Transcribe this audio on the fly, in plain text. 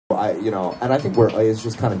And I think it's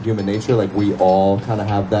just kind of human nature. Like, we all kind of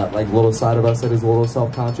have that, like, little side of us that is a little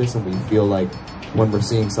self-conscious, and we feel like when we're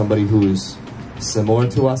seeing somebody who is similar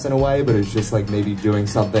to us in a way, but it's just like maybe doing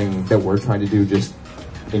something that we're trying to do just,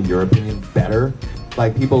 in your opinion, better.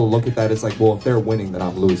 Like, people look at that as like, well, if they're winning, then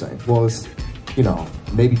I'm losing. Well, it's,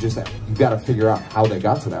 maybe just that you got to figure out how they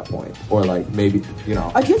got to that point, or like maybe,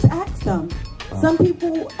 or just ask them. Some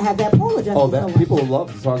people have that pole adjustment. People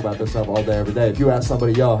love to talk about this stuff all day, every day. If you ask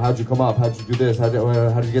somebody, yo, how'd you come up? How'd you do this? How'd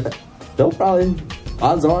you get that? They'll probably,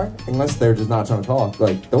 odds are, unless they're just not trying to talk,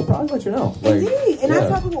 like, they'll probably let you know. Like, indeed. And I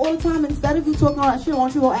tell people all the time, instead of you talking all that shit, why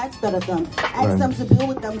don't you go ask that of them? Ask them to build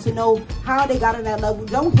with them, to know how they got to that level.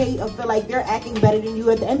 Don't hate or feel like they're acting better than you.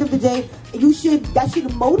 At the end of the day, that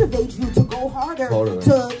should motivate you to go harder,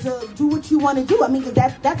 to do what you want to do. I mean, cause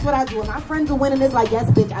that's what I do. When my friends are winning, it's like, yes,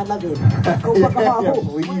 bitch, I love it. Go fuck them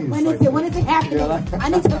when is it happening? I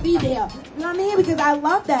need to be there. You know what I mean? Because I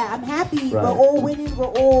love that. I'm happy. We're all winning. We're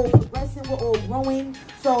all progressing. We're all growing.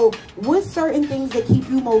 So what's certain things that keep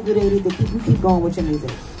you motivated, that keep going with your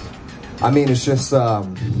music? I mean, it's just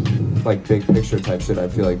like big picture type shit. I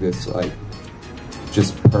feel like this, like,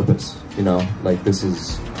 just purpose, like, this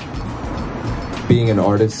is, being an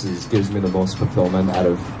artist gives me the most fulfillment out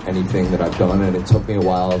of anything that I've done. And it took me a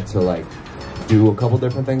while to, like, do a couple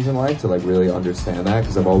different things in life to, like, really understand that,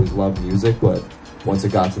 because I've always loved music. But once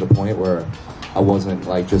it got to the point where I wasn't,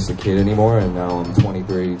 like, just a kid anymore, and now I'm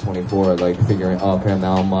 23, 24, like, figuring, okay,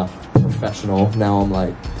 now I'm a professional. Now I'm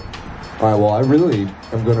like, all right, well, I really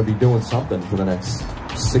am going to be doing something for the next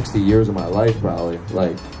 60 years of my life, probably.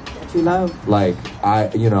 Like, that you love. Like,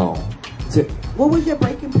 what was your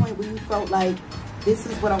breaking point where you felt like, this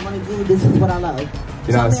is what I want to do, this is what I love?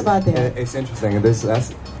 Tell me about that. It's interesting.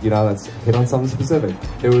 That's hit on something specific.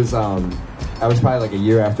 It was, I was probably like a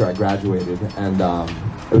year after I graduated, and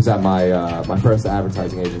it was at my first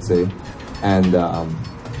advertising agency, and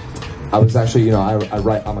I was actually, I'm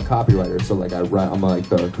a copywriter, so like I'm like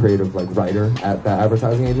the creative, like, writer at that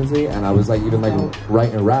advertising agency, and I was like even like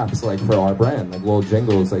writing raps, like, for our brand, like little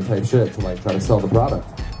jingles, like, type shit, to like try to sell the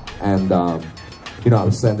product. And I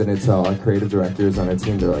was sending it to our creative directors on our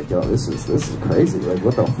team. They're like, yo, this is crazy, like,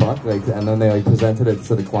 what the fuck? Like, and then they, like, presented it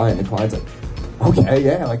to the client. The client's like, okay,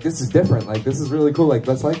 yeah, like, this is different, like, this is really cool, like,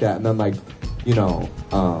 let's like that. And then, like,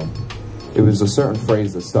 it was a certain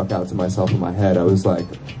phrase that stuck out to myself in my head. I was like,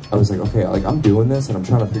 okay, like, I'm doing this and I'm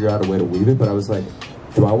trying to figure out a way to weave it, but I was like,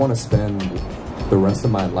 do I want to spend the rest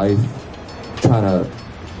of my life trying to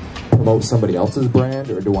promote somebody else's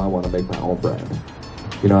brand, or do I want to make my own brand?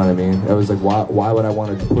 You know what I mean? I was like, why would I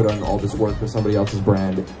want to put on all this work for somebody else's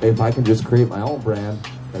brand if I can just create my own brand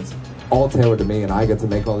that's all tailored to me, and I get to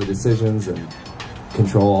make all the decisions and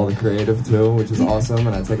control all the creative too, which is awesome,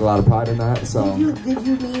 and I take a lot of pride in that. So did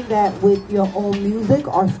you mean that with your own music,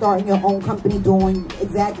 or starting your own company, doing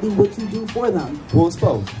exactly what you do for them? Well, it's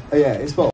both. Yeah, it's both.